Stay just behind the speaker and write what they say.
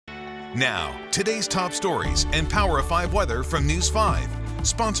Now, today's top stories and Power of 5 weather from News 5,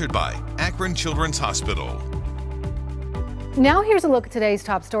 sponsored by Akron Children's Hospital. Now here's a look at today's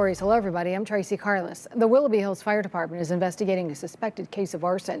top stories. Hello everybody, I'm Tracy Carlos. The Willoughby Hills Fire Department is investigating a suspected case of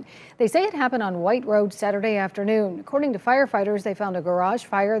arson. They say it happened on White Road Saturday afternoon. According to firefighters, they found a garage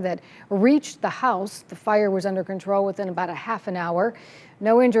fire that reached the house. The fire was under control within about a half an hour.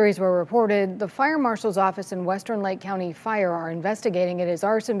 No injuries were reported. The fire marshal's office in Western Lake County Fire are investigating it as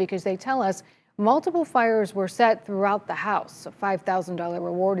arson because they tell us multiple fires were set throughout the house. A $5,000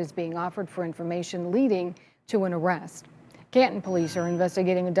 reward is being offered for information leading to an arrest. Canton police are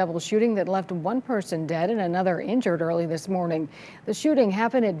investigating a double shooting that left one person dead and another injured early this morning. The shooting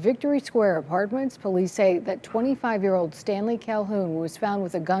happened at Victory Square Apartments. Police say that 25-year-old Stanley Calhoun was found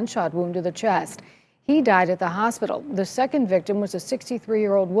with a gunshot wound to the chest. He died at the hospital. The second victim was a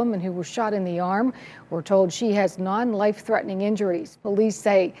 63-year-old woman who was shot in the arm. We're told she has non-life-threatening injuries. Police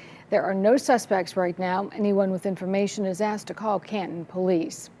say there are no suspects right now. Anyone with information is asked to call Canton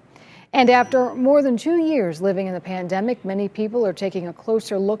police. And after more than 2 years living in the pandemic, many people are taking a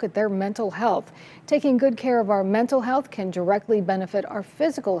closer look at their mental health. Taking good care of our mental health can directly benefit our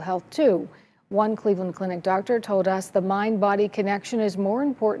physical health, too. One Cleveland Clinic doctor told us the mind-body connection is more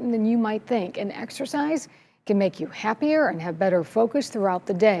important than you might think, and exercise can make you happier and have better focus throughout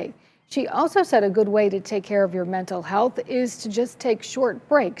the day. She also said a good way to take care of your mental health is to just take short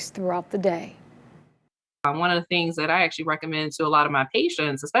breaks throughout the day. One of the things that I actually recommend to a lot of my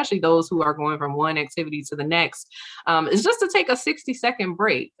patients, especially those who are going from one activity to the next, is just to take a 60-second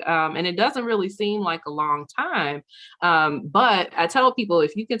break. And it doesn't really seem like a long time, but I tell people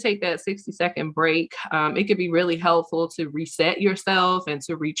if you can take that 60-second break, it could be really helpful to reset yourself and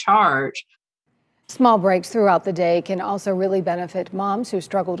to recharge. Small breaks throughout the day can also really benefit moms who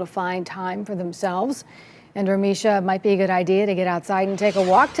struggle to find time for themselves. And Ramisha, might be a good idea to get outside and take a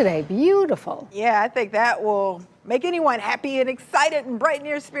walk today. Beautiful. Yeah, I think that will make anyone happy and excited and brighten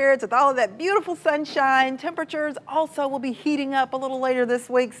your spirits with all of that beautiful sunshine. Temperatures also will be heating up a little later this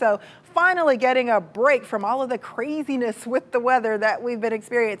week. So finally getting a break from all of the craziness with the weather that we've been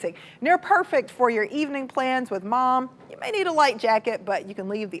experiencing. Near perfect for your evening plans with mom. You may need a light jacket, but you can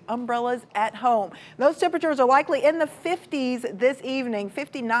leave the umbrellas at home. Those temperatures are likely in the 50s this evening,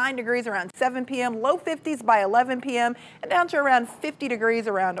 59 degrees around 7 p.m., low 50s by 11 p.m., and down to around 50 degrees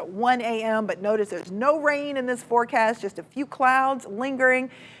around 1 a.m. But notice there's no rain in this forecast, just a few clouds lingering,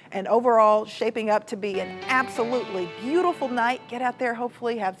 and overall shaping up to be an absolutely beautiful night. Get out there,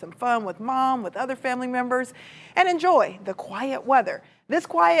 hopefully have some fun with mom, with other family members, and enjoy the quiet weather. This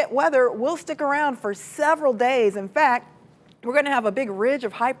quiet weather will stick around for several days. In fact, we're going to have a big ridge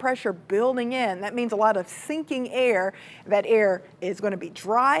of high pressure building in. That means a lot of sinking air. That air is going to be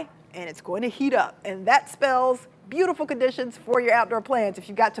dry and it's going to heat up, and that spells beautiful conditions for your outdoor plans. If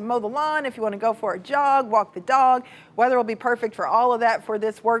you've got to mow the lawn, if you want to go for a jog, walk the dog, weather will be perfect for all of that for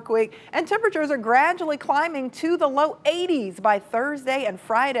this work week. And temperatures are gradually climbing to the low 80s by Thursday and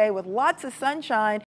Friday with lots of sunshine.